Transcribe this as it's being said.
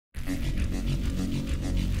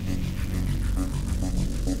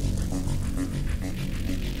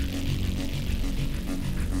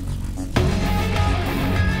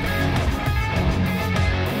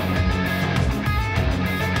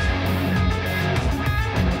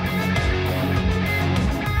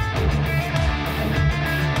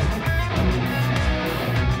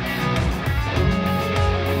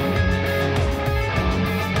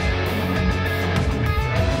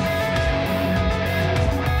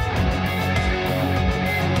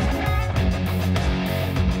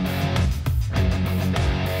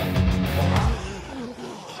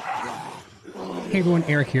Hey everyone,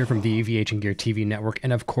 Eric here from the VH and Gear TV network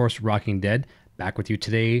and of course Walking Dead, back with you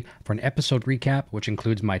today for an episode recap which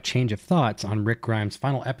includes my change of thoughts on Rick Grimes'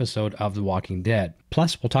 final episode of The Walking Dead.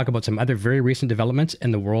 Plus, we'll talk about some other very recent developments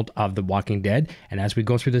in the world of The Walking Dead, and as we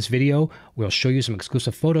go through this video, we'll show you some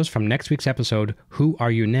exclusive photos from next week's episode, Who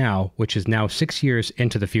Are You Now?, which is now 6 years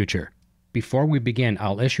into the future. Before we begin,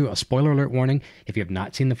 I'll issue a spoiler alert warning if you have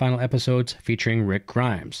not seen the final episodes featuring Rick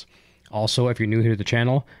Grimes. Also, if you're new here to the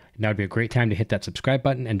channel, now would be a great time to hit that subscribe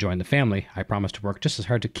button and join the family. I promise to work just as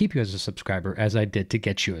hard to keep you as a subscriber as I did to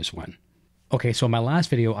get you as one. Okay, so in my last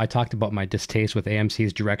video, I talked about my distaste with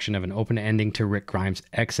AMC's direction of an open ending to Rick Grimes'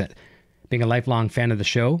 exit. Being a lifelong fan of the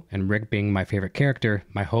show, and Rick being my favorite character,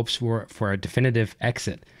 my hopes were for a definitive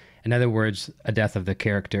exit. In other words, a death of the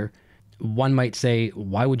character. One might say,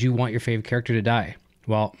 why would you want your favorite character to die?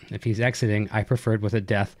 Well, if he's exiting, I preferred with a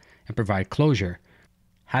death and provide closure.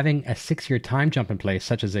 Having a 6-year time jump in place,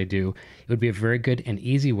 such as they do, it would be a very good and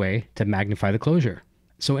easy way to magnify the closure.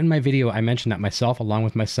 So in my video, I mentioned that myself, along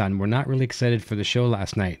with my son, were not really excited for the show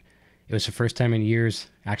last night. It was the first time in years,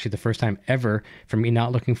 actually the first time ever, for me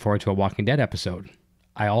not looking forward to a Walking Dead episode.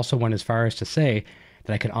 I also went as far as to say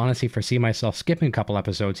that I could honestly foresee myself skipping a couple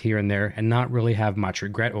episodes here and there and not really have much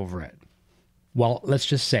regret over it. Well, let's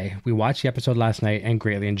just say, we watched the episode last night and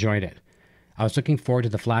greatly enjoyed it. I was looking forward to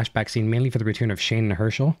the flashback scene mainly for the return of Shane and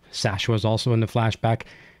Herschel. Sasha was also in the flashback,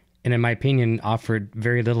 and in my opinion, offered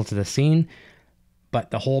very little to the scene,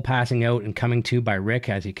 but the whole passing out and coming to by Rick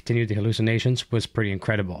as he continued the hallucinations was pretty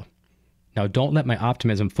incredible. Now, don't let my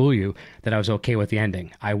optimism fool you that I was okay with the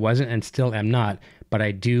ending. I wasn't and still am not, but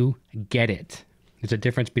I do get it. There's a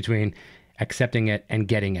difference between accepting it and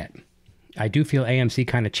getting it. I do feel AMC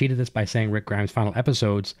kind of cheated us by saying Rick Grimes' final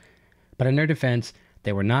episodes, but in their defense,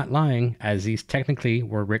 they were not lying, as these technically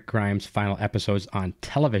were Rick Grimes' final episodes on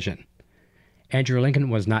television. Andrew Lincoln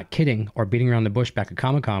was not kidding or beating around the bush back at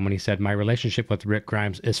Comic-Con when he said, my relationship with Rick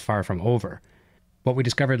Grimes is far from over. What we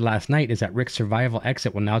discovered last night is that Rick's survival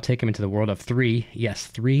exit will now take him into the world of three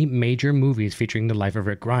major movies featuring the life of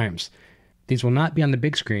Rick Grimes. These will not be on the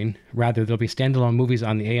big screen, rather they'll be standalone movies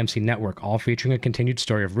on the AMC network, all featuring a continued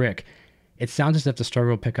story of Rick. It sounds as if the story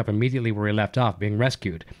will pick up immediately where he left off, being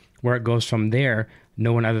rescued. Where it goes from there,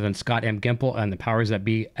 no one other than Scott M. Gimple and the powers that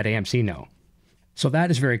be at AMC know. So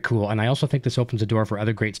that is very cool, and I also think this opens the door for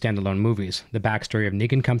other great standalone movies. The backstory of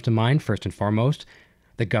Negan comes to mind, first and foremost.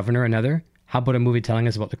 The Governor, another. How about a movie telling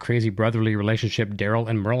us about the crazy brotherly relationship Daryl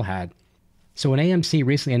and Merle had? So when AMC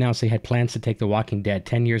recently announced they had plans to take The Walking Dead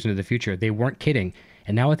 10 years into the future, they weren't kidding.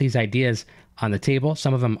 And now with these ideas on the table,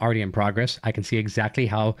 some of them already in progress, I can see exactly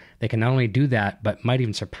how they can not only do that, but might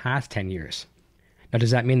even surpass 10 years. Now,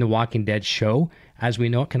 does that mean The Walking Dead show, as we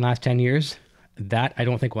know it, can last 10 years? That I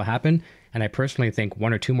don't think will happen, and I personally think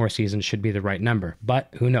 1 or 2 more seasons should be the right number, but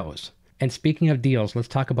who knows? And speaking of deals, let's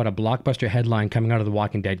talk about a blockbuster headline coming out of The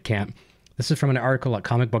Walking Dead camp. This is from an article at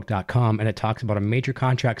comicbook.com, and it talks about a major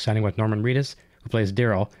contract signing with Norman Reedus, who plays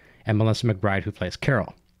Daryl, and Melissa McBride, who plays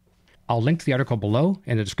Carol. I'll link to the article below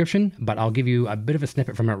in the description, but I'll give you a bit of a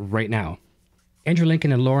snippet from it right now. Andrew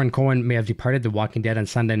Lincoln and Lauren Cohen may have departed The Walking Dead on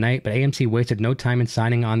Sunday night, but AMC wasted no time in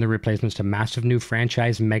signing on the replacements to massive new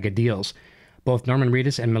franchise mega deals. Both Norman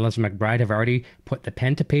Reedus and Melissa McBride have already put the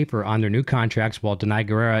pen to paper on their new contracts, while Denai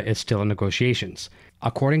Guerrera is still in negotiations.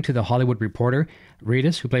 According to The Hollywood Reporter,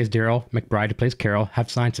 Reedus, who plays Daryl, McBride, who plays Carol, have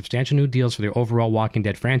signed substantial new deals for their overall Walking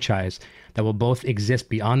Dead franchise that will both exist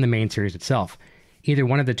beyond the main series itself. Either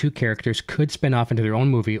one of the two characters could spin off into their own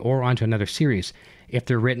movie or onto another series, if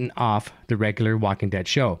they're written off the regular Walking Dead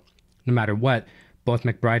show. No matter what, both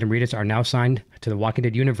McBride and Reedus are now signed to the Walking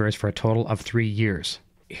Dead universe for a total of 3 years.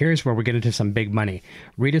 Here's where we get into some big money.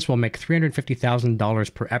 Reedus will make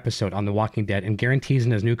 $350,000 per episode on The Walking Dead and guarantees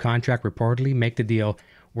in his new contract reportedly make the deal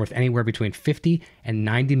worth anywhere between $50 and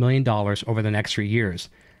 $90 million over the next 3 years.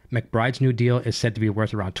 McBride's new deal is said to be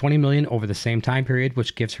worth around $20 million over the same time period,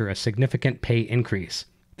 which gives her a significant pay increase.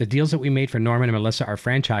 The deals that we made for Norman and Melissa are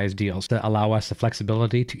franchise deals that allow us the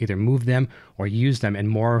flexibility to either move them or use them in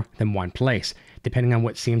more than one place, depending on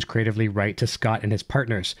what seems creatively right to Scott and his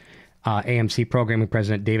partners. AMC programming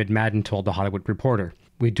president David Madden told The Hollywood Reporter.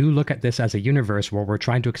 We do look at this as a universe where we're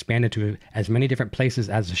trying to expand it to as many different places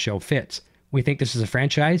as the show fits. We think this is a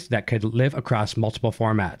franchise that could live across multiple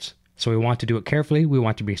formats. So we want to do it carefully, we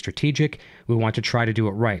want to be strategic, we want to try to do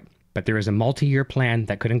it right. But there is a multi-year plan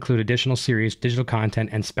that could include additional series, digital content,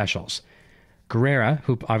 and specials. Guerrera,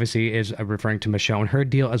 who obviously is referring to Michonne, her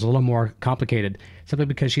deal is a little more complicated simply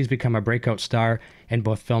because she's become a breakout star in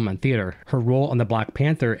both film and theater. Her role on the Black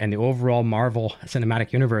Panther and the overall Marvel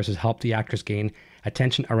Cinematic Universe has helped the actress gain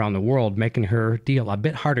attention around the world, making her deal a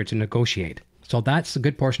bit harder to negotiate. So that's a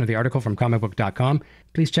good portion of the article from comicbook.com.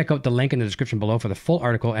 Please check out the link in the description below for the full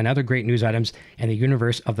article and other great news items in the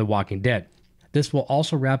universe of The Walking Dead. This will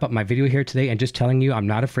also wrap up my video here today, and just telling you I'm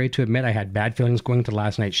not afraid to admit I had bad feelings going to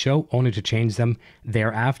last night's show, only to change them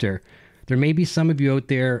thereafter. There may be some of you out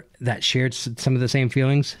there that shared some of the same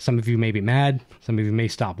feelings. Some of you may be mad, some of you may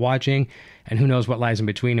stop watching, and who knows what lies in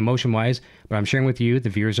between emotion-wise, but I'm sharing with you, the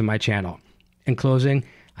viewers of my channel. In closing,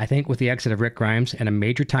 I think with the exit of Rick Grimes and a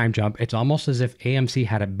major time jump, it's almost as if AMC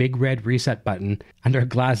had a big red reset button under a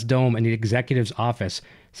glass dome in the executive's office,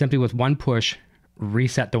 simply with one push,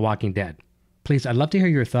 reset The Walking Dead. Please, I'd love to hear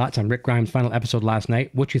your thoughts on Rick Grimes' final episode last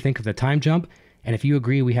night, what you think of the time jump, and if you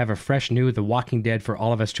agree we have a fresh new The Walking Dead for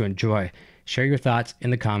all of us to enjoy. Share your thoughts in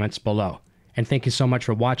the comments below. And thank you so much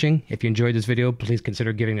for watching. If you enjoyed this video, please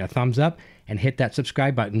consider giving it a thumbs up and hit that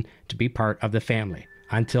subscribe button to be part of the family.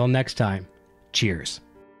 Until next time, cheers.